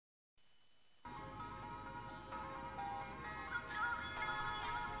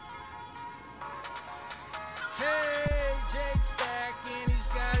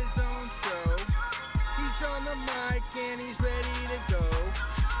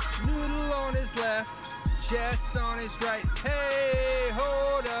his left, Jess on his right. Hey,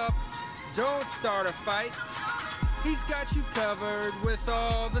 hold up, don't start a fight. He's got you covered with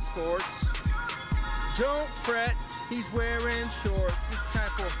all the sports. Don't fret, he's wearing shorts. It's time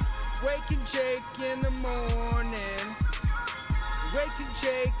for Wake and Jake in the morning, Wake and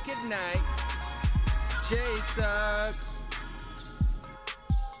Jake at night. Jake sucks.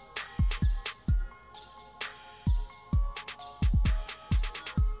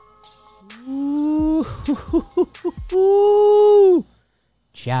 Ooh,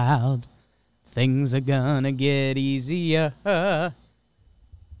 child, things are gonna get easier.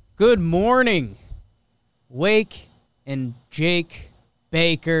 Good morning, Wake and Jake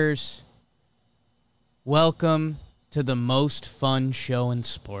Bakers. Welcome to the most fun show in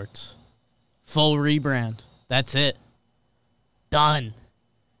sports. Full rebrand. That's it. Done.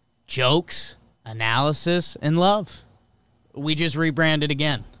 Jokes, analysis, and love. We just rebranded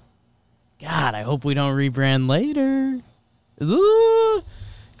again. God, I hope we don't rebrand later. Ooh.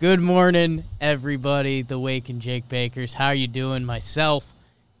 Good morning, everybody. The Wake and Jake Bakers. How are you doing? Myself,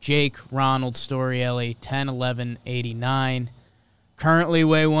 Jake Ronald Storielli, 10'11", 89. Currently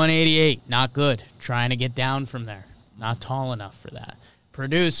weigh 188. Not good. Trying to get down from there. Not tall enough for that.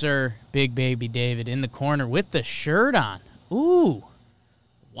 Producer, Big Baby David, in the corner with the shirt on. Ooh.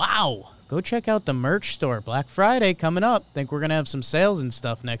 Wow. Go check out the merch store. Black Friday coming up. Think we're going to have some sales and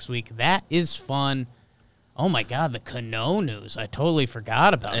stuff next week. That is fun. Oh, my God, the Cano news. I totally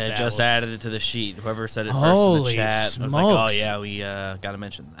forgot about that. I just added it to the sheet. Whoever said it first Holy in the chat. smokes. I was like, oh, yeah, we got to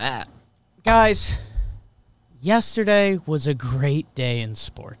mention that. Guys, yesterday was a great day in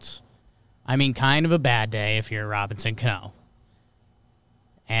sports. I mean, kind of a bad day if you're Robinson Cano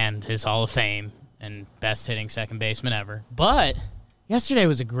and his Hall of Fame and best hitting second baseman ever. But yesterday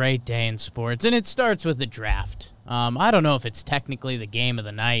was a great day in sports, and it starts with the draft. I don't know if it's technically the game of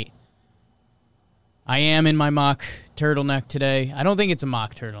the night. I am in my mock turtleneck today. I don't think it's a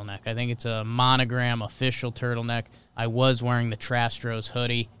mock turtleneck. I think it's a monogram official turtleneck. I was wearing the Trastros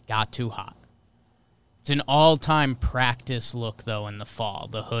hoodie. Got too hot. It's an all-time practice look, though, in the fall,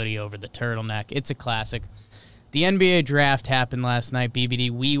 the hoodie over the turtleneck. It's a classic. The NBA draft happened last night, BBD.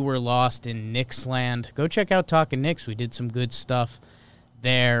 We were lost in Knicks land. Go check out Talkin' Knicks. We did some good stuff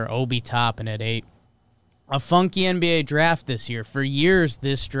there. Obi topping at 8. A funky NBA draft this year. For years,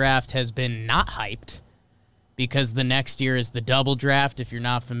 this draft has been not hyped because the next year is the double draft. If you're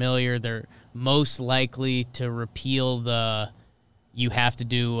not familiar, they're most likely to repeal the you have to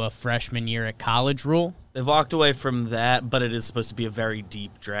do a freshman year at college rule. They've walked away from that, but it is supposed to be a very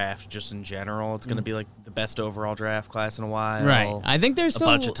deep draft just in general. It's going to be like the best overall draft class in a while. Right. I think there's a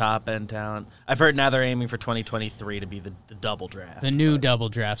bunch of top-end talent. I've heard now they're aiming for 2023 to be the double draft. The new double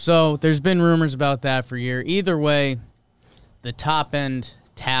draft. So there's been rumors about that for a year. Either way, the top-end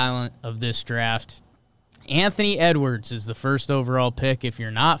talent of this draft, Anthony Edwards is the first overall pick. If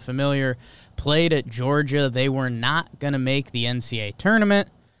you're not familiar, played at Georgia. They were not going to make the NCAA tournament.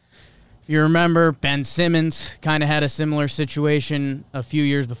 If you remember, Ben Simmons kind of had a similar situation a few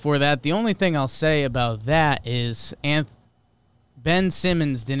years before that. The only thing I'll say about that is Ben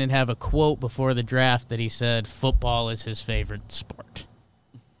Simmons didn't have a quote before the draft that he said football is his favorite sport.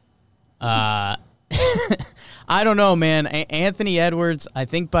 I don't know, man. Anthony Edwards, I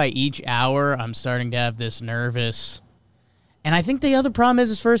think by each hour I'm starting to have this nervous. And I think the other problem is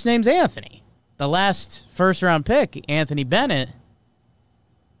his first name's Anthony. The last first-round pick, Anthony Bennett,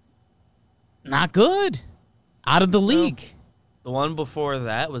 not good. Out of the league. The one before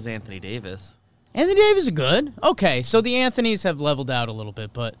that was Anthony Davis. Anthony Davis is good. Okay, so the Anthonys have leveled out a little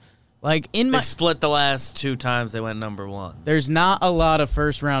bit, but like They split the last two times they went number one. There's not a lot of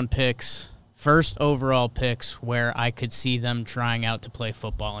first-round picks, first overall picks, where I could see them trying out to play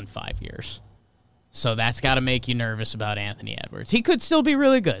football in 5 years. So that's got to make you nervous about Anthony Edwards. He could still be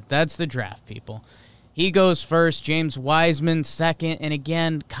really good. That's the draft, people. He goes first. James Wiseman second. And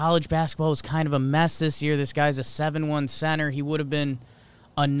again, college basketball was kind of a mess this year. This guy's a 7'1" center. He would have been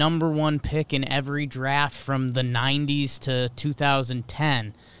a number one pick in every draft from the 90s to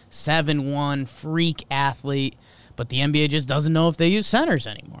 2010. 7'1", freak athlete. But the NBA just doesn't know if they use centers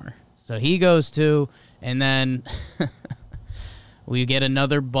anymore. So he goes to, and then we get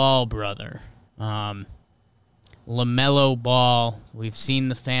another Ball brother. LaMelo Ball. We've seen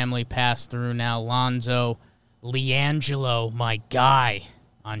the family pass through now. Lonzo LiAngelo, my guy,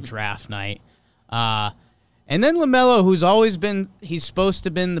 on draft night. And then LaMelo, who's always been, he's supposed to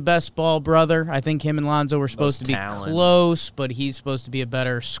have been the best Ball brother. I think him and Lonzo were supposed to be close, but he's supposed to be a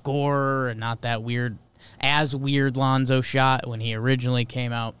better scorer and not that weird, as weird Lonzo shot when he originally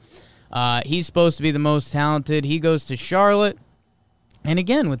came out. He's supposed to be the most talented. He goes to Charlotte. And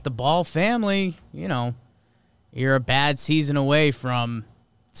again, with the Ball family, you're a bad season away from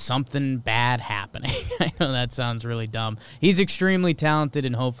something bad happening. I know that sounds really dumb. He's extremely talented,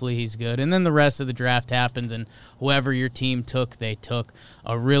 and hopefully he's good. And then the rest of the draft happens, and whoever your team took, they took.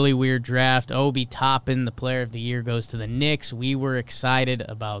 A really weird draft. Obi Toppin, the player of the year, goes to the Knicks. We were excited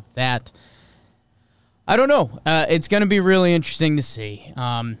about that. I don't know. It's going to be really interesting to see.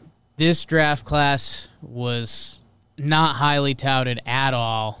 This draft class was not highly touted at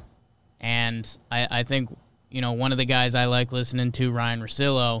all, and I think one of the guys I like listening to, Ryan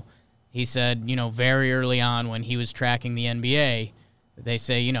Russillo, he said very early on when he was tracking the NBA, they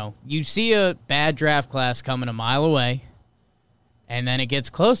say you see a bad draft class coming a mile away, and then it gets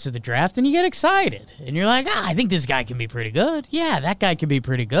close to the draft and you get excited and you're like, I think this guy can be pretty good. Yeah, that guy can be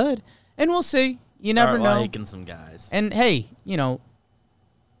pretty good, and we'll see. You never know. Liking some guys. And hey,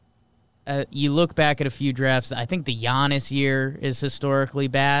 you look back at a few drafts. I think the Giannis year is historically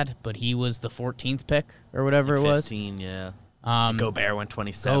bad, but he was the 14th pick or whatever it was. 15, yeah. Gobert went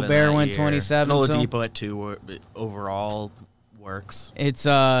 27. Gobert went 27. Oladipo at 2 overall works. It's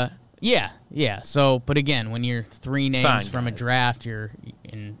yeah. So, but again, when you're 3 names from a draft, you're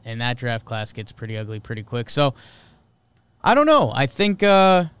in that draft class gets pretty ugly pretty quick. So, I don't know. I think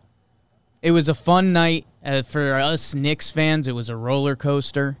it was a fun night for us Knicks fans. It was a roller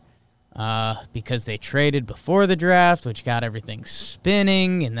coaster. Because they traded before the draft, which got everything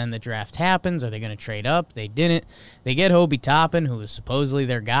spinning, and then the draft happens. Are they going to trade up? They didn't. They get Obi Toppin, who was supposedly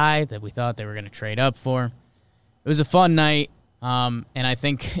their guy that we thought they were going to trade up for. It was a fun night, and I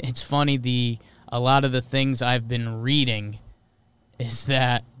think it's funny, a lot of the things I've been reading is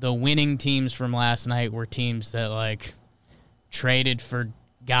that the winning teams from last night were teams that, traded for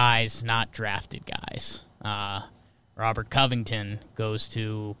guys, not drafted guys. Robert Covington goes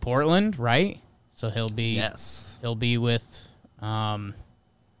to Portland, right? So he'll be with McCollum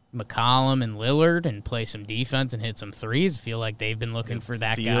and Lillard and play some defense and hit some threes. Feel like they've been looking for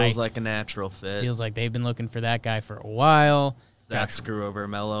that guy. Feels like a natural fit. Feels like they've been looking for that guy for a while. Does that screw over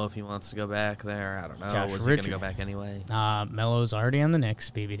Melo if he wants to go back there? I don't know. Was he going to go back anyway? Melo's already on the Knicks,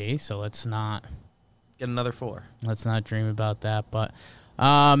 BBD, so let's not get another 4. Let's not dream about that. But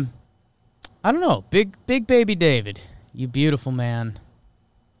I don't know. Big baby David, you beautiful man.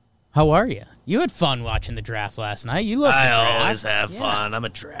 How are you? You had fun watching the draft last night. You loved the draft. I always have fun. I'm a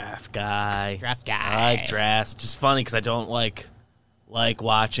draft guy. I like drafts. Just funny because I don't like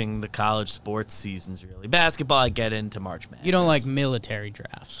watching the college sports seasons, really. Basketball, I get into March Madness. You don't like military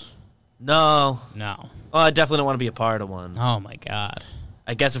drafts? No. No. Well, I definitely don't want to be a part of one. Oh, my God.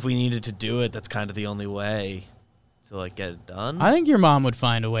 I guess if we needed to do it, that's kind of the only way to, get it done. I think your mom would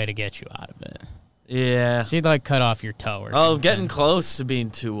find a way to get you out of it. Yeah. She'd, cut off your toe or something. I'm getting close to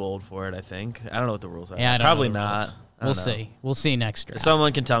being too old for it, I think. I don't know what the rules are. Yeah, I don't Probably know the not. rules. We'll see. We'll see next draft. If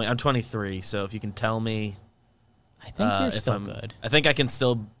someone can tell me. I'm 23, so if you can tell me. I think you're still good. I think I can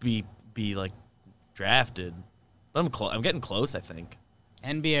still be drafted. But I'm getting close, I think.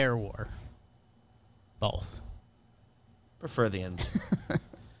 NBA or war? Both. Prefer the NBA.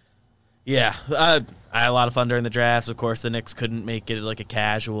 Yeah. I had a lot of fun during the drafts. Of course, the Knicks couldn't make it a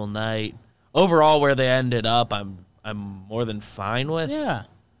casual night. Overall, where they ended up, I'm more than fine with. Yeah.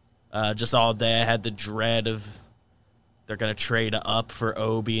 Just all day I had the dread of they're going to trade up for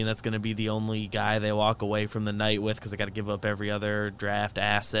Obi, and that's going to be the only guy they walk away from the night with because they got to give up every other draft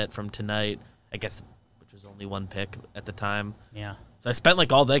asset from tonight, I guess, which was only 1 pick at the time. Yeah. So I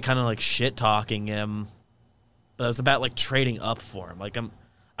spent all day kind of shit-talking him, but it was about trading up for him.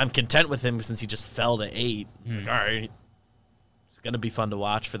 I'm content with him since he just fell to 8. It's all right, it's going to be fun to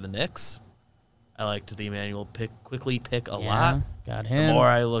watch for the Knicks. I liked the Emmanuel quickly pick a lot. Got him. The more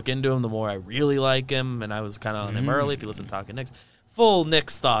I look into him, the more I really like him, and I was kind of on him early. If you listen to Talking Knicks, full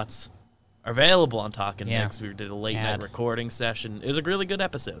Knicks thoughts are available on Talking Knicks. We did a late night recording session. It was a really good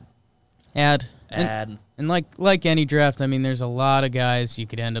episode. And like any draft, there's a lot of guys you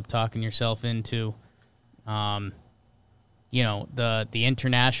could end up talking yourself into. The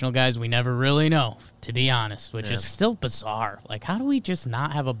international guys we never really know, to be honest, which is still bizarre. How do we just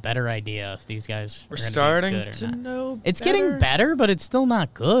not have a better idea if these guys We're are starting be good or to not? know It's better. getting better, but it's still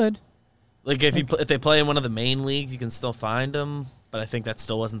not good. If they play in one of the main leagues, you can still find them, but I think that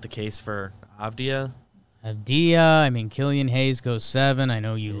still wasn't the case for Avdia. Killian Hayes goes 7. I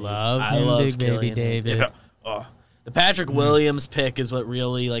know you love him, big baby David. Yeah. Oh. The Patrick Williams pick is what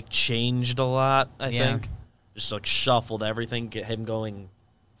really changed a lot, I think. Just shuffled everything, get him going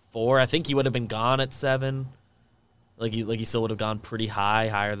 4. I think he would have been gone at 7. He still would have gone pretty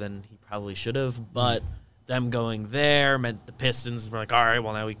higher than he probably should have. But them going there meant the Pistons were all right,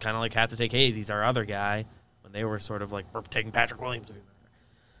 well now we kind of have to take Hayes. He's our other guy. when they were sort of like, we're taking Patrick Williams.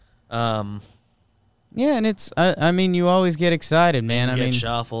 Yeah, and it's, I mean, you always get excited, man. I mean,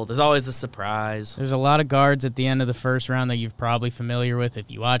 shuffled. There's always the surprise. There's a lot of guards at the end of the first round that you're probably familiar with.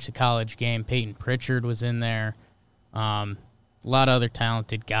 If you watch the college game, Peyton Pritchard was in there. A lot of other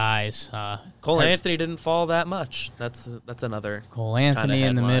talented guys. Cole Anthony didn't fall that much. That's another Cole Anthony kinda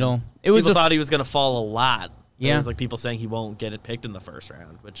in the headline. middle. People thought he was going to fall a lot. Yeah. There was like people saying he won't get it picked in the first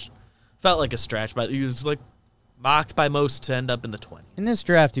round, which felt like a stretch, but he was like mocked by most to end up in the 20s. In this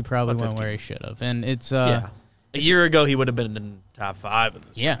draft, he probably went where he should have. And it's A year ago, he would have been in top 5 in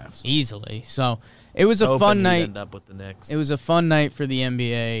this draft. So. Easily. So it was a fun night. End up with the Knicks. It was a fun night for the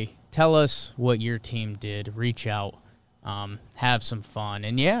NBA. Tell us what your team did. Reach out. Have some fun.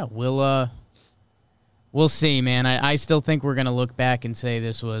 And, yeah, we'll see, man. I still think we're going to look back and say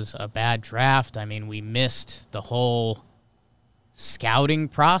this was a bad draft. I mean, we missed the whole scouting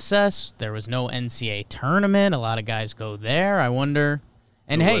process. There was no NCAA tournament. A lot of guys go there. I wonder.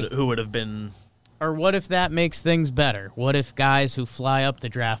 And, who would have been... Or what if that makes things better? What if guys who fly up the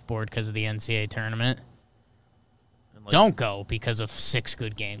draft board because of the NCAA tournament don't go because of 6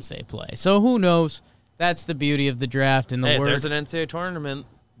 good games they play? So who knows? That's the beauty of the draft. And if there's an NCAA tournament,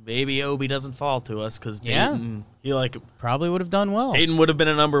 maybe Obi doesn't fall to us because Dayton, he probably would have done well. Dayton would have been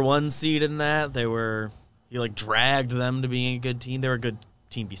a number 1 seed in that. He dragged them to being a good team. They were a good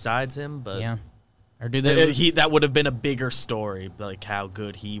team besides him, but or do they? That would have been a bigger story, like how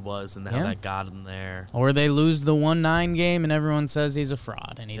good he was and how that got him there. Or they lose the 1-9 game and everyone says he's a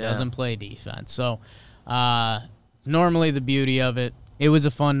fraud and he doesn't play defense. So, it's normally the beauty of it. It was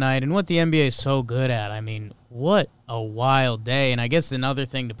a fun night, and what the NBA is so good at, I mean, what a wild day. And I guess another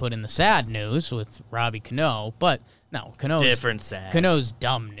thing to put in the sad news with Robbie Cano, but no, Cano's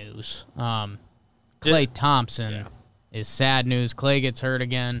dumb news. Klay Thompson is sad news. Klay gets hurt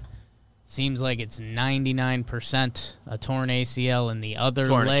again. Seems like it's 99% a torn ACL in the other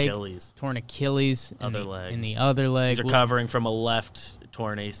leg. Torn Achilles. Leg. In the other leg. He's recovering from a left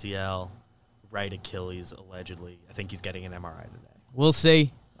torn ACL, right Achilles, allegedly. I think he's getting an MRI today. We'll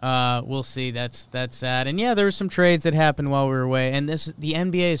see. We'll see. That's sad. And, yeah, there were some trades that happened while we were away. And the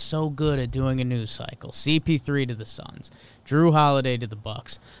NBA is so good at doing a news cycle. CP3 to the Suns. Drew Holiday to the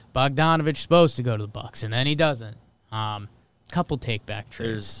Bucks. Bogdanovich supposed to go to the Bucks, and then he doesn't. Couple take-back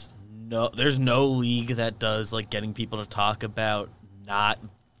trades. There's no league that does getting people to talk about not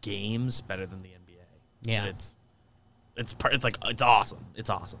games better than the NBA. Yeah, and it's awesome. It's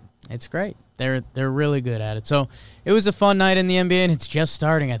awesome. It's great. They're really good at it. So it was a fun night in the NBA, and it's just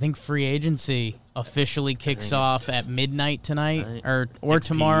starting. I think free agency officially kicks off at midnight tonight or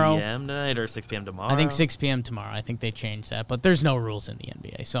tomorrow. 6 p.m. tonight or 6 p.m. tomorrow. I think 6 p.m. tomorrow. I think they changed that, but there's no rules in the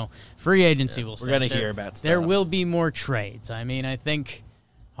NBA. So free agency will. We're gonna hear about stuff. There will be more trades. I mean, I think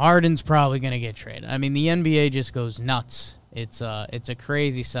Harden's probably going to get traded. I mean, the NBA just goes nuts. It's a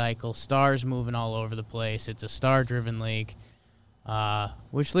crazy cycle. Stars moving all over the place. It's a star-driven league,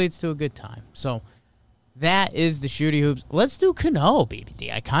 which leads to a good time. So that is the Shooty Hoops. Let's do Cano,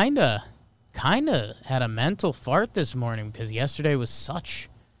 BBD. I kind of had a mental fart this morning because yesterday was such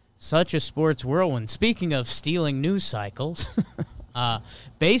a sports whirlwind. Speaking of stealing news cycles,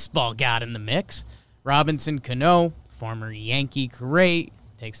 baseball got in the mix. Robinson Cano, former Yankee great,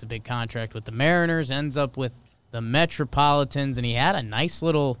 takes the big contract with the Mariners, ends up with the Metropolitans, and he had a nice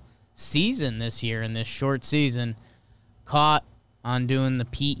little season this year in this short season. Caught on doing the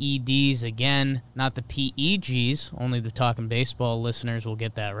PEDs again, not the PEGs. Only the Talking Baseball listeners will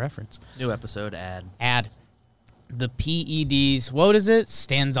get that reference. New episode ad. The PEDs, what is it?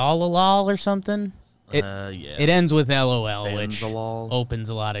 Stanzololol or something? It ends with LOL, which opens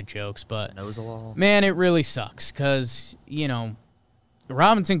a lot of jokes. But, man, it really sucks because,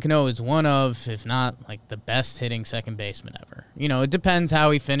 Robinson Cano is one of, if not, the best hitting second baseman ever. It depends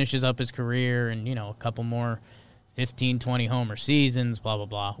how he finishes up his career and, a couple more 15, 20 homer seasons, blah, blah,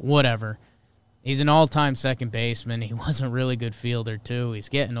 blah, whatever. He's an all-time second baseman. He was a really good fielder, too. He's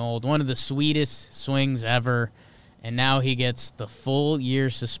getting old. One of the sweetest swings ever. And now he gets the full year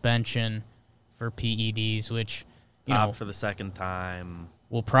suspension for PEDs, which, for the second time.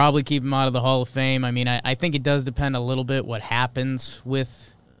 We'll probably keep him out of the Hall of Fame. I mean, I think it does depend a little bit what happens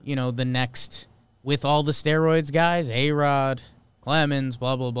with, the next, with all the steroids guys, A-Rod, Clemens,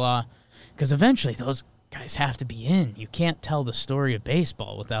 blah, blah, blah. Because eventually those guys have to be in. You can't tell the story of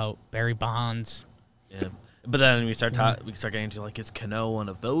baseball without Barry Bonds. Yeah. But then we start getting into, is Cano one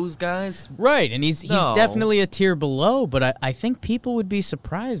of those guys? Right, and he's definitely a tier below, but I think people would be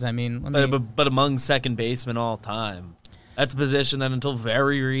surprised. I mean, but among second basemen all time. That's a position that until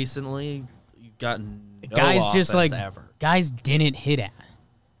very recently you got no guys offense just ever. Guys didn't hit at.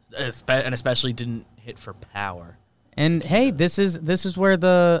 And especially didn't hit for power. And hey, this is where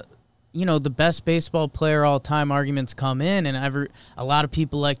the best baseball player all time arguments come in, and a lot of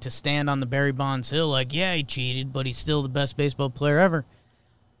people like to stand on the Barry Bonds hill, like, yeah, he cheated, but he's still the best baseball player ever.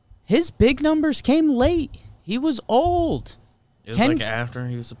 His big numbers came late. He was old. It was like after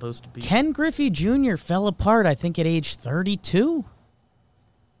he was supposed to be. Ken Griffey Jr. fell apart, I think, at age 32.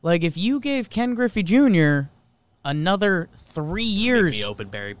 Like, if you gave Ken Griffey Jr. another 3 years. Make me open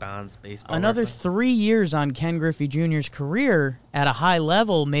Barry Bonds baseball. Another reference. 3 years on Ken Griffey Jr.'s career at a high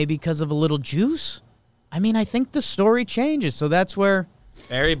level, maybe because of a little juice. I mean, I think the story changes. So that's where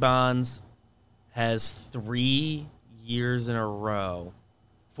Barry Bonds has 3 years in a row,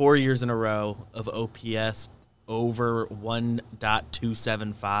 4 years in a row of OPS over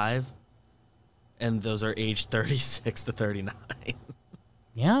 1.275, and those are age 36 to 39.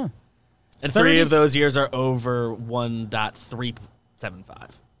 Yeah. And 3 of those years are over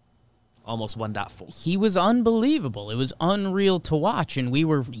 1.375, almost 1.4. He was unbelievable. It was unreal to watch, and we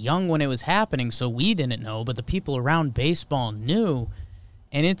were young when it was happening, so we didn't know, but the people around baseball knew.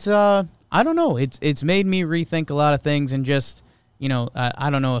 And it's, I don't know, it's made me rethink a lot of things, and just, I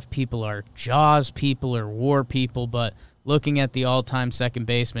don't know if people are Jaws people or war people, but looking at the all-time second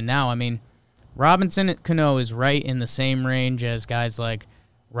baseman now, I mean, Robinson Cano is right in the same range as guys like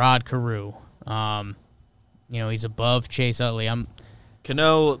Rod Carew. He's above Chase Utley.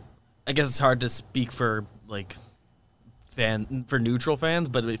 Cano, I guess it's hard to speak for for neutral fans,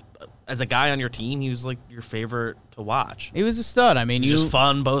 but as a guy on your team, he was like your favorite to watch. He was a stud. I mean, he was just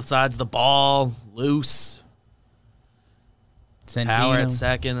fun, both sides of the ball, loose. Sandino. Power at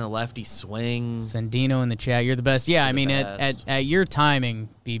second, a lefty swing. Sandino in the chat, you're the best. Yeah, I mean, best. at your timing,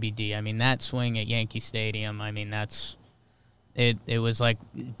 BBD, I mean, that swing at Yankee Stadium, I mean, that's it was like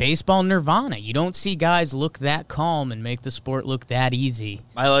baseball nirvana. You don't see guys look that calm and make the sport look that easy.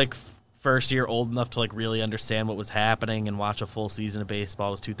 My first year old enough to really understand what was happening and watch a full season of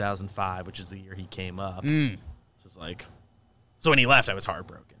baseball was 2005, which is the year he came up. So it's so when he left, I was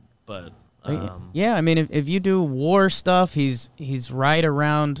heartbroken. But yeah, I mean, if you do war stuff, he's right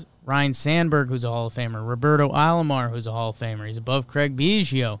around Ryne Sandberg, who's a Hall of Famer, Roberto Alomar, who's a Hall of Famer. He's above Craig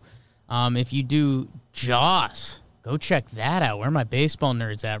Biggio. If you do Jaws, go check that out. Where are my baseball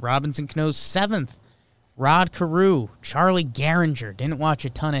nerds at? Robinson Cano's 7th. Rod Carew, Charlie Gehringer, didn't watch a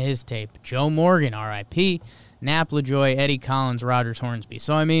ton of his tape. Joe Morgan, R.I.P., Nap LaJoy, Eddie Collins, Rogers Hornsby.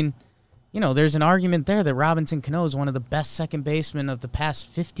 So, I mean, there's an argument there that Robinson Cano is one of the best second basemen of the past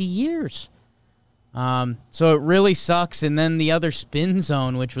 50 years. So it really sucks. And then the other spin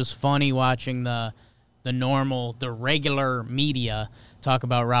zone, which was funny watching the regular media talk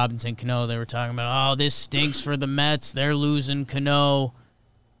about Robinson Cano. They were talking about, this stinks for the Mets. They're losing Cano.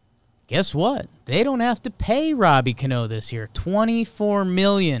 Guess what? They don't have to pay Robbie Cano this year. $24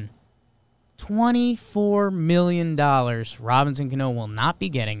 million. $24 million Robinson Cano will not be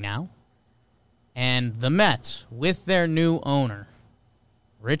getting now. And the Mets, with their new owner,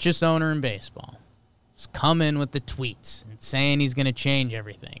 richest owner in baseball, is coming with the tweets and saying he's going to change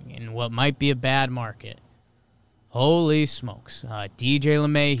everything in what might be a bad market. Holy smokes. DJ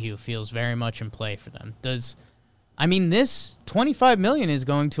LeMahieu feels very much in play for them. This $25 million is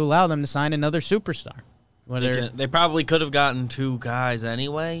going to allow them to sign another superstar. They probably could have gotten 2 guys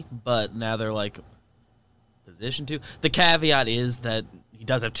anyway, but now they're positioned to. The caveat is that he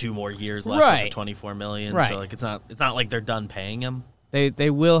does have 2 more years left with the $24 million, so it's not like they're done paying him. They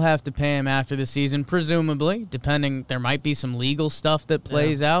will have to pay him after the season, presumably. Depending, there might be some legal stuff that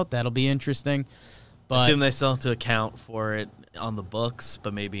plays out. That'll be interesting. But I assume they still have to account for it on the books,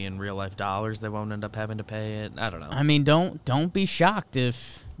 but maybe in real life dollars they won't end up having to pay it. I don't know. I mean, don't be shocked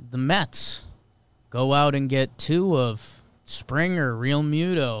if the Mets go out and get 2 of Springer, Real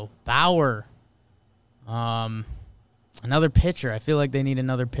Muto, Bauer, another pitcher. I feel like they need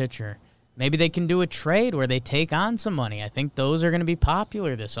another pitcher. Maybe they can do a trade where they take on some money. I think those are going to be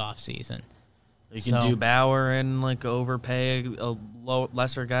popular this offseason. You can do Bauer and overpay a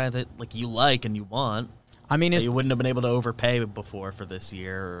lesser guy that you like and you want. I mean, if you wouldn't have been able to overpay before for this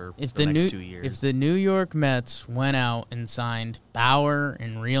year or the next 2 years. If the New York Mets went out and signed Bauer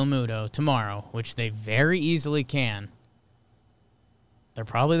and Real Muto tomorrow, which they very easily can, they're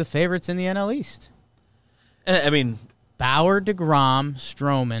probably the favorites in the NL East. I mean, Bauer, DeGrom,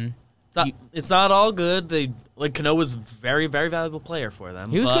 Stroman. It's not all good. Cano was a very, very valuable player for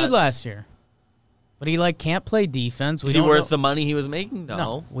them. He was good last year. But he can't play defense. Is he worth the money he was making?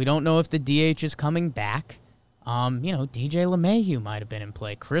 No. We don't know if the DH is coming back. DJ LeMahieu might have been in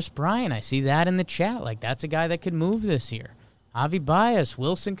play. Chris Bryant, I see that in the chat. That's a guy that could move this year. Javi Baez,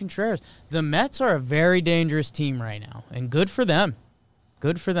 Wilson Contreras. The Mets are a very dangerous team right now, and good for them.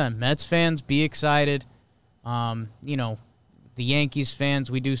 Good for them. Mets fans, be excited. You know, the Yankees fans,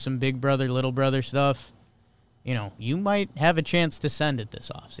 we do some big brother, little brother stuff. You know, you might have a chance to send it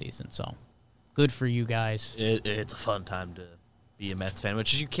this offseason, so good for you guys. It's a fun time to be a Mets fan,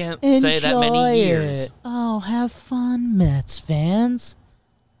 which you can't say that many years. Oh, have fun, Mets fans.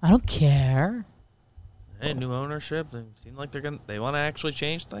 I don't care. Hey, new ownership. They seem like they want to actually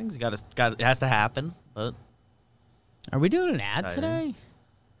change things. It has to happen. But are we doing an ad today?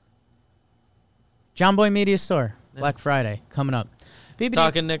 John Boy Media Store, Black Friday coming up. BBD.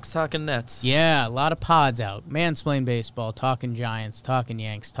 Talking Knicks, talking Nets. Yeah, a lot of pods out. Mansplain baseball, talking Giants, talking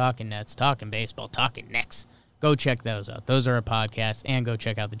Yanks, talking Nets, talking baseball, talking Knicks. Go check those out. Those are our podcasts, and go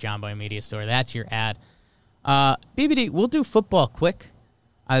check out the John Boy Media Store. That's your ad. BBD, we'll do football quick.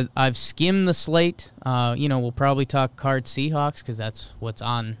 I've skimmed the slate. You know, we'll probably talk Cards Seahawks because that's what's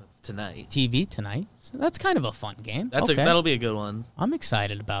on tonight. TV tonight. So that's kind of a fun game. That'll be a good one. I'm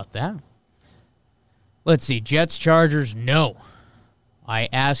excited about that. Let's see. Jets Chargers, no. I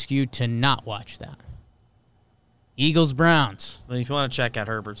ask you to not watch that. Eagles Browns. Well, if you want to check out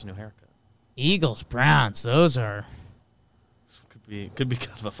Herbert's new haircut. Eagles Browns. Those are could be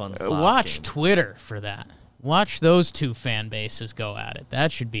kind of a fun slot watch game. Twitter for that. Watch those two fan bases go at it.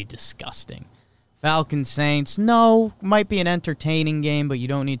 That should be disgusting. Falcons Saints, no, might be an entertaining game, but you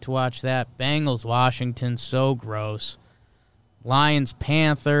don't need to watch that. Bengals Washington, so gross. Lions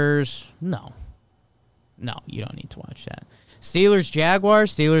Panthers, no, you don't need to watch that. Steelers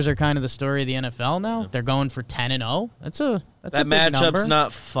Jaguars. Steelers are kind of the story of the NFL now. Yeah. They're going for 10-0. That's a big matchup's number.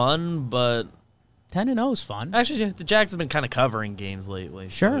 Not fun, but 10-0 is fun. Actually, the Jags have been kind of covering games lately.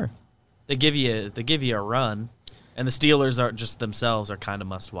 Sure. So they give you a run, and the Steelers are just themselves are kind of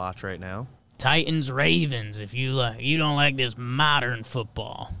must watch right now. Titans Ravens. If you don't like this modern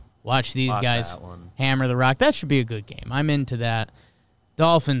football, watch these guys hammer the rock. That should be a good game. I'm into that.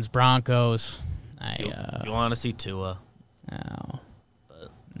 Dolphins Broncos. You want to see Tua? No.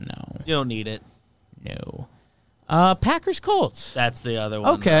 But no. You don't need it. No. Packers Colts. That's the other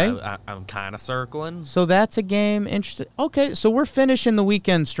one. Okay. I'm kind of circling. So that's a game interesting. Okay, so we're finishing the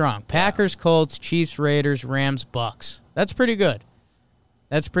weekend strong. Packers Colts, Chiefs Raiders, Rams Bucks. That's pretty good.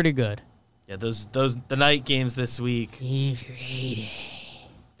 Yeah, those the night games this week. If you're hating.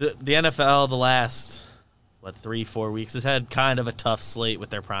 The NFL the last 3-4 weeks has had kind of a tough slate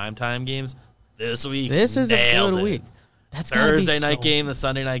with their primetime games. This week, this is a good week. That's Thursday night game, the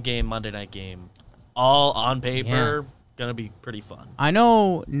Sunday night game, Monday night game, all on paper, gonna be pretty fun. I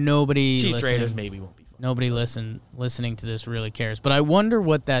know nobody. Chiefs Raiders maybe won't be fun. Nobody listening to this really cares, but I wonder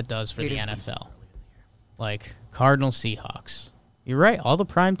what that does for the NFL. Like Cardinals Seahawks. You're right. All the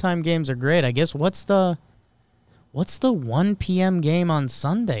primetime games are great. I guess what's the 1 p.m. game on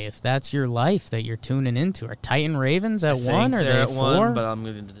Sunday if that's your life that you're tuning into? Are Titan Ravens at 1 or are they at 4? 1, but I'm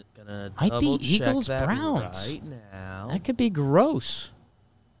gonna might be Eagles Browns right now. That could be gross.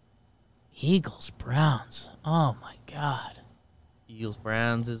 Eagles Browns. Oh my God. Eagles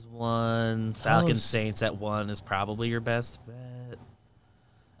Browns is 1. Falcons Saints at 1 is probably your best bet.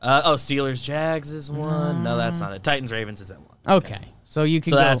 Steelers Jags is 1. No, that's not it. Titans Ravens is at 1. Okay. So you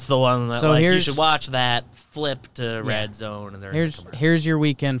can go. That's the one that you should watch that, flip to red zone, and here's your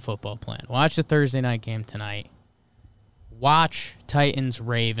weekend football plan. Watch the Thursday night game tonight. Watch Titans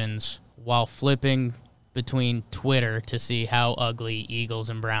Ravens while flipping between Twitter to see how ugly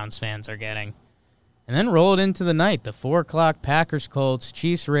Eagles and Browns fans are getting. And then roll it into the night. The 4 o'clock Packers Colts,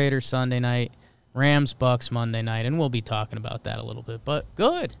 Chiefs Raiders Sunday night, Rams Bucks Monday night, and we'll be talking about that a little bit. But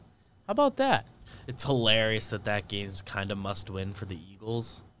good. How about that? It's hilarious that game's kind of must win for the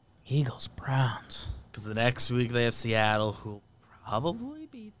Eagles. Eagles Browns. Because the next week they have Seattle, who will probably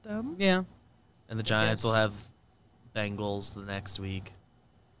beat them. Yeah. And the Giants will have Bengals the next week.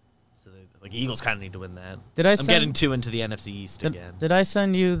 So Eagles kind of need to win that. I'm getting too into the NFC East again. Did I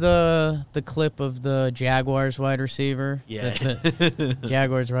send you the clip of the Jaguars wide receiver? Yeah. The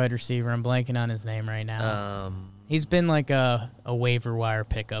Jaguars wide receiver. I'm blanking on his name right now. He's been like a waiver wire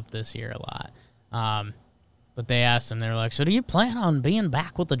pickup this year a lot. But they asked him, they're like, so do you plan on being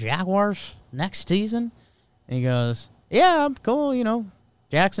back with the Jaguars next season? And he goes, yeah, I'm cool,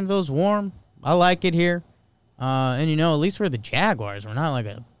 Jacksonville's warm. I like it here. And at least we're the Jaguars. We're not like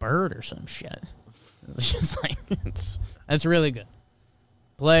a bird or some shit. It's just like, that's really good.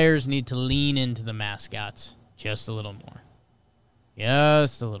 Players need to lean into the mascots just a little more.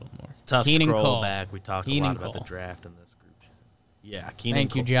 Just a little more. It's tough Keenan scroll Cole. Back. We talked a lot about the draft in this group chat. Yeah, Keenan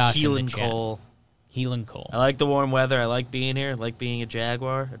Thank Cole. you, Josh. Keelan Cole. Keelan Cole. I like the warm weather. I like being here. I like being a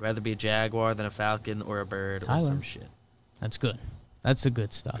Jaguar. I'd rather be a Jaguar than a Falcon or a bird or some shit. That's good. That's the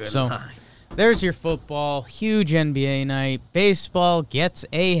good stuff. Good so, line. there's your football. Huge NBA night. Baseball gets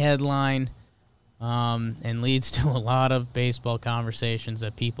a headline and leads to a lot of baseball conversations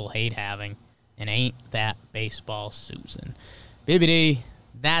that people hate having. And ain't that baseball, Susan? BBD,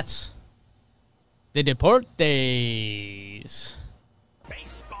 that's the Deportes.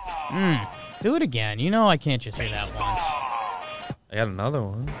 Baseball. Do it again. You know I can't just say that once. I got another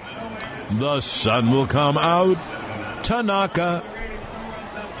one. The sun will come out. Tanaka.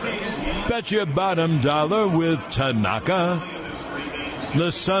 Bet your bottom dollar with Tanaka.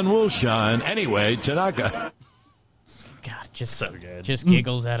 The sun will shine. Anyway, Tanaka. God, just So good. Just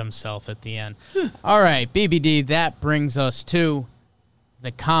giggles at himself at the end. All right, BBD, that brings us to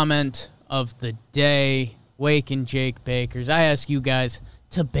the comment of the day. Wake and Jake Bakers. I ask you guys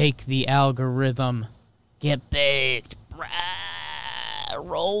to bake the algorithm. Get baked.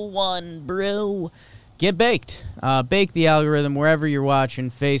 Roll one, brew. Get baked. Bake the algorithm wherever you're watching.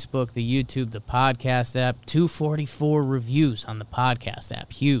 Facebook, the YouTube, the podcast app. 244 reviews on the podcast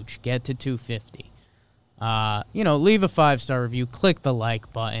app. Huge. Get to 250. Leave a 5-star review. Click the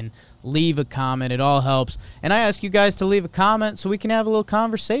like button. Leave a comment. It all helps. And I ask you guys to leave a comment so we can have a little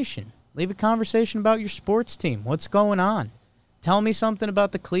conversation. Leave a conversation about your sports team. What's going on? Tell me something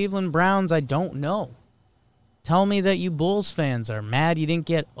about the Cleveland Browns I don't know. Tell me that you Bulls fans are mad you didn't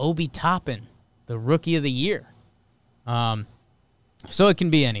get Obi Toppin, the Rookie of the Year. So it can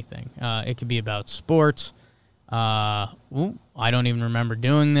be anything. It could be about sports. I don't even remember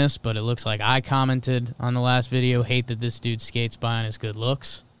doing this, but it looks like I commented on the last video, hate that this dude skates by on his good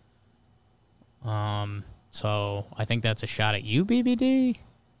looks. So I think that's a shot at you, BBD.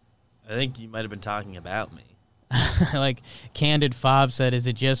 I think you might have been talking about me. Like Candid Fob said, is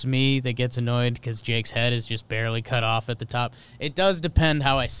it just me that gets annoyed because Jake's head is just barely cut off at the top? It does depend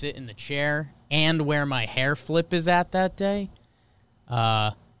how I sit in the chair and where my hair flip is at that day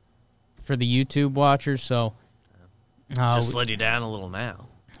for the YouTube watchers. So Just slid you down a little now.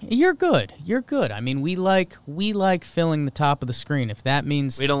 You're good. You're good. I mean, we like filling the top of the screen. If that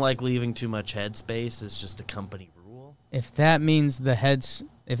means We don't like leaving too much head space. It's just a company rule. if that means the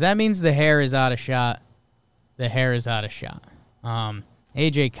hair is out of shot, the hair is out of shot.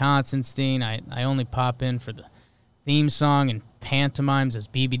 AJ Constantine, I only pop in for the theme song and pantomimes as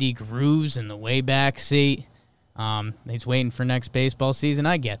BBD grooves in the way back seat. He's waiting for next baseball season.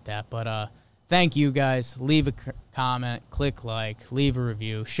 I get that, but thank you guys. Leave a comment, click like, leave a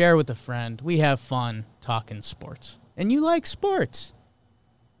review, share with a friend. We have fun talking sports. And you like sports.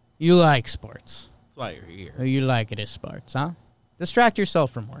 You like sports. That's why you're here. Oh, you like it as sports, huh? Distract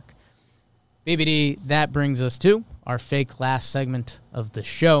yourself from work. BBD, that brings us to our fake last segment of the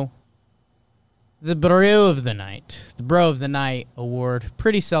show. The Bro of the Night. The Bro of the Night award.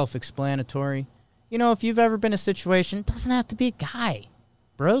 Pretty self-explanatory. You know, if you've ever been in a situation, it doesn't have to be a guy.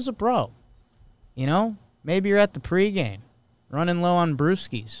 Bro's a bro. You know, maybe you're at the pregame, running low on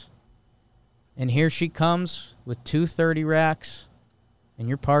brewskis. And here she comes with 230 racks, and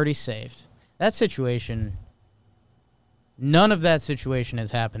your party's saved. That situation, none of that situation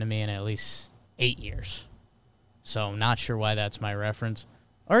has happened to me in at least 8 years. So not sure why that's my reference.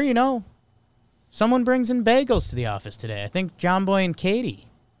 Or, you know, someone brings in bagels to the office today. I think John Boy and Katie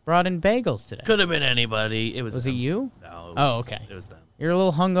brought in bagels today. Could have been anybody. It was Was them. it you? No. Oh, okay. It was them. You're a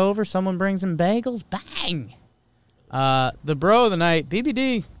little hungover. Someone brings in bagels. Bang! The Bro of the Night,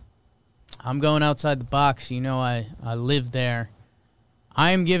 BBD. I'm going outside the box. You know I live there.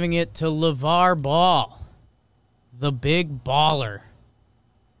 I am giving it to LeVar Ball, the big baller.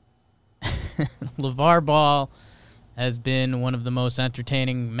 LeVar Ball has been one of the most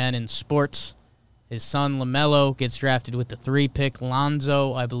entertaining men in sports. His son, LaMelo, gets drafted with the 3 pick.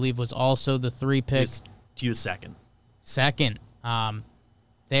 Lonzo, I believe, was also the 3 pick. He was second. Second.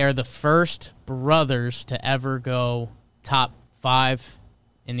 They are the first brothers to ever go top 5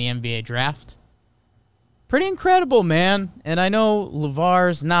 in the NBA draft. Pretty incredible, man. And I know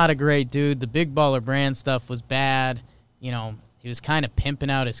LeVar's not a great dude. The Big Baller Brand stuff was bad. You know, he was kind of pimping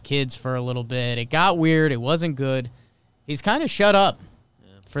out his kids for a little bit. It got weird. It wasn't good. He's kind of shut up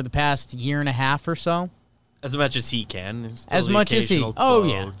for the past year and a half or so. As much as he can. As much as he. Oh,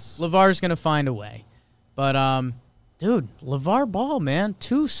 yeah. Quotes. LeVar's going to find a way. But, dude, LeVar Ball, man.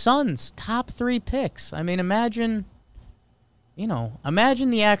 2 sons, top 3 picks. I mean, imagine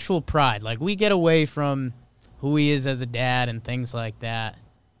the actual pride. Like, we get away from who he is as a dad and things like that.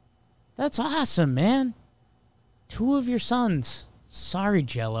 That's awesome, man. 2 of your sons. Sorry,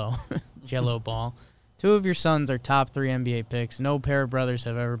 Jello. Jello Ball. 2 of your sons are top 3 NBA picks. No pair of brothers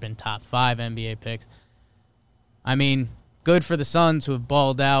have ever been top 5 NBA picks. I mean, good for the Suns who have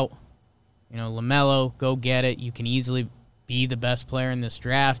balled out. You know, LaMelo, go get it. You can easily be the best player in this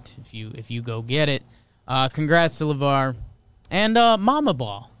draft if you go get it. Congrats to LeVar. And Mama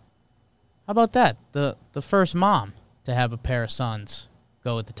Ball. How about that? The first mom to have a pair of sons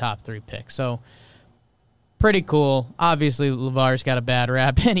go with the top 3 picks. So, pretty cool. Obviously, LeVar's got a bad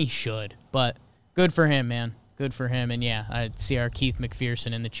rap, and he should. But good for him, man. Good for him. And, yeah, I see our Keith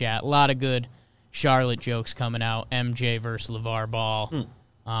McPherson in the chat. A lot of good Charlotte jokes coming out. MJ versus LeVar Ball.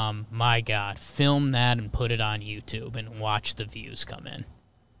 My God. Film that and put it on YouTube and watch the views come in.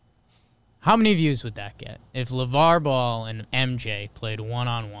 How many views would that get if LeVar Ball and MJ played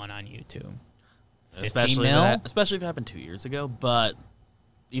one-on-one on YouTube? 50 mil? Especially if it happened 2 years ago, but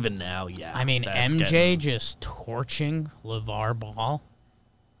even now, yeah. I mean, MJ just torching LeVar Ball.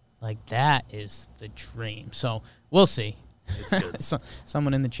 Like, that is the dream. So, we'll see. It's good. So,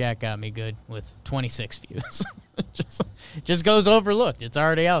 someone in the chat got me good with 26 views. just goes overlooked. It's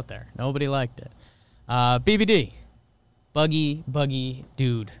already out there. Nobody liked it. BBD, Buggy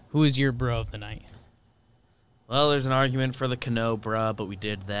Dude, who is your bro of the night? Well, there's an argument for the Cano bruh, but we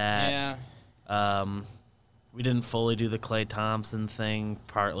did that. Yeah. We didn't fully do the Klay Thompson thing,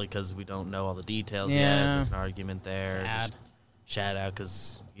 partly because we don't know all the details Yeah. yet. There's an argument there. Sad. Just shout out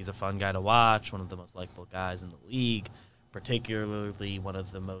because he's a fun guy to watch, one of the most likable guys in the league, particularly one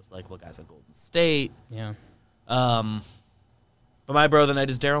of the most likable guys at Golden State. Yeah. But my bro of the night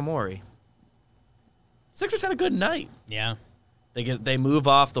is Daryl Morey. Sixers had a good night. Yeah. They move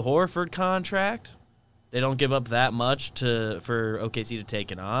off the Horford contract. They don't give up that much for OKC to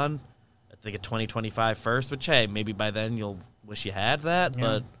take it on. They get 2025 first, which, hey, maybe by then you'll wish you had that, Yeah.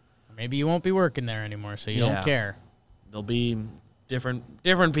 but Maybe you won't be working there anymore, so you don't care. There'll be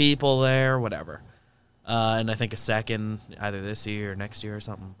different people there, whatever. And I think a second, either this year or next year or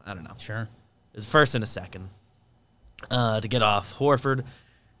something. I don't know. Sure. It's first and a second to get off Horford.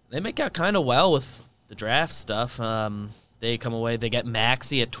 They make out kind of well with the draft stuff. They come away. They get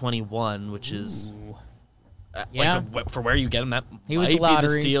Maxey at 21, which is Yeah. for where you get him. That He was might a lottery.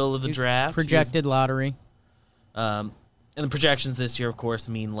 be the steal of the He was draft. Projected lottery. And the projections this year, of course,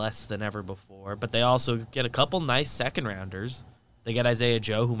 mean less than ever before. But they also get a couple nice second-rounders. They get Isaiah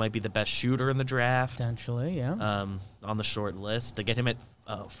Joe, who might be the best shooter in the draft. Potentially, yeah. On the short list. They get him at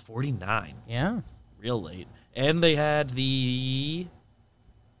 49. Yeah. Real late. And they had the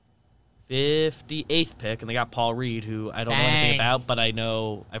 58th pick, and they got Paul Reed, who I don't know anything about, but I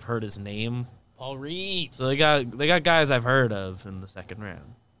know I've heard his name. Paul Reed. So they got guys I've heard of in the second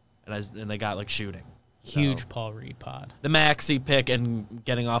round. And they got, like, shooting. Huge So, Paul Reed pod. the Maxey pick and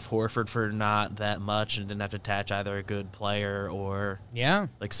getting off Horford for not that much and didn't have to attach either a good player or Yeah.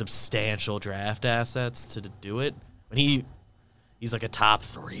 like substantial draft assets to do it. When he's like a top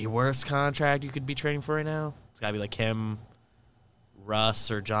 3 worst contract you could be trading for right now. It's gotta be like him,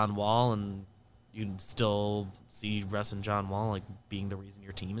 Russ, or John Wall, and you'd still see Russ and John Wall like being the reason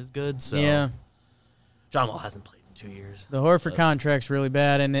your team is good. So Yeah. John Wall hasn't played in 2 years. The Horford contract's really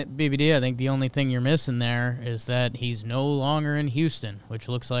bad, and at BBD, I think the only thing you're missing there is that he's no longer in Houston, which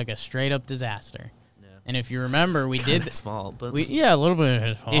looks like a straight-up disaster. Yeah. And if you remember, we did His fault, but a little bit of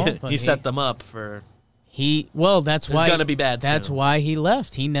his fault. but he set them up for. That's why gonna be bad That's soon. why he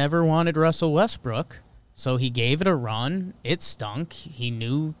left. He never wanted Russell Westbrook, so he gave it a run. It stunk. He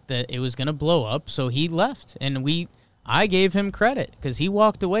knew that it was going to blow up, so he left. And I gave him credit because he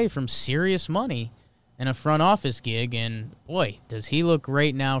walked away from serious money in a front office gig, and boy, does he look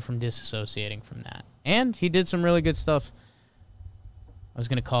great now from disassociating from that. And he did some really good stuff. I was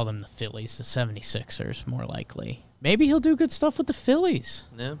going to call them the Phillies, the 76ers, more likely. Maybe he'll do good stuff with the Phillies.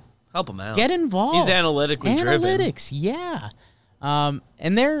 Yeah, help him out. Get involved. He's analytically driven. Analytics, yeah. And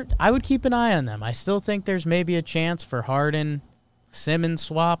I would keep an eye on them. I still think there's maybe a chance for Harden-Simmons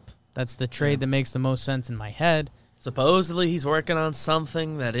swap. That's the trade that makes the most sense in my head. Supposedly he's working on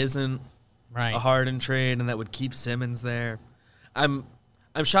something that isn't Right. a Harden trade and that would keep Simmons there. I'm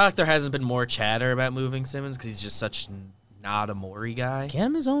shocked there hasn't been more chatter about moving Simmons because he's just such not a Morey guy. Get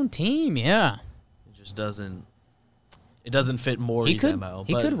him his own team, yeah. It just doesn't. It doesn't fit Morey's MO.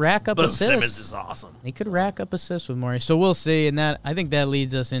 He could rack up assists. Simmons is awesome. He could rack up assists with Morey. So we'll see, and I think that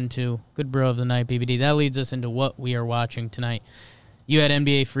leads us into good bro of the night, BBD. That leads us into what we are watching tonight. You had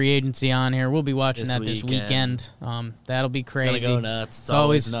NBA free agency on here. We'll be watching this weekend. That'll be crazy. It's gonna go nuts. It's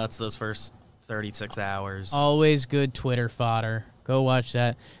always nuts those first 36 hours. Always good Twitter fodder. Go watch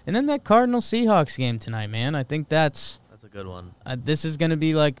that. And then that Cardinals-Seahawks game tonight, man. I think that's a good one. This is going to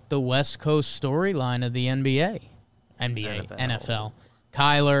be like the West Coast storyline of the NFL.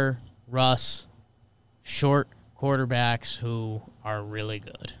 Kyler, Russ, short quarterbacks who are really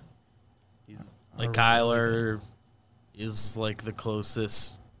good. Kyler is like the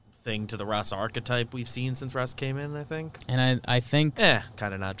closest thing to the Russ archetype we've seen since Russ came in, I think. And I think...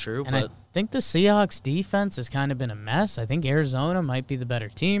 kind of not true, and but... I think the Seahawks defense has kind of been a mess. I think Arizona might be the better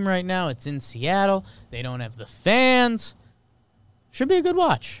team right now. It's in Seattle. They don't have the fans. Should be a good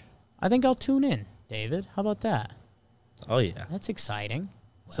watch. I think I'll tune in, David. How about that? Oh, yeah. That's exciting.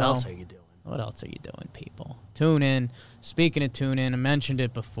 What else are you doing? What else are you doing, people? Tune in. Speaking of tune in, I mentioned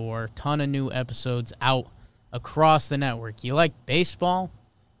it before. Ton of new episodes out across the network. You like baseball?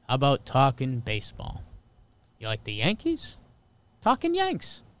 How about talking baseball? You like the Yankees? Talking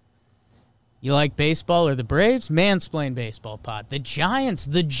Yanks. You like baseball or the Braves? Mansplain Baseball Pod. The Giants,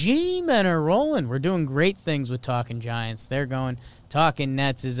 the G-men are rolling. We're doing great things with Talking Giants. They're going. Talking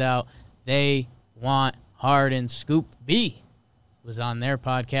Nets is out. They want Harden. Scoop B was on their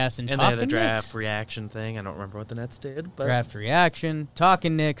podcast. And they Talking had a draft Knicks. reaction thing. I don't remember what the Nets did. But Draft reaction.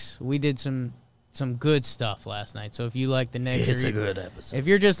 Talking Knicks. We did some good stuff last night. So if you like the Knicks, it's a good episode. If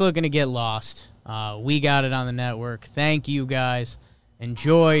you're just looking to get lost, we got it on the network. Thank you, guys.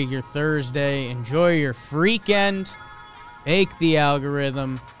 Enjoy your Thursday. Enjoy your freakend. Bake the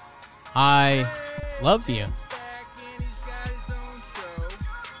algorithm. I love you.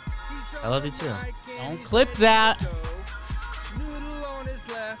 I love you too. Don't clip that. Noodle on his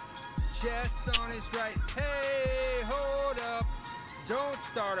left, Jess on his right. Hey, hold up. Don't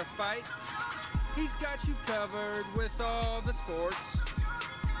start a fight. He's got you covered with all the sports.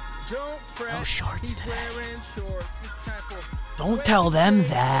 Don't fret. No shorts He's today. wearing shorts. It's time for Don't tell them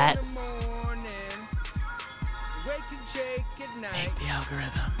that. in the morning. Wake and Jake at night. Bake the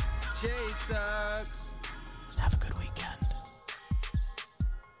algorithm. Jake sucks. Have a good weekend.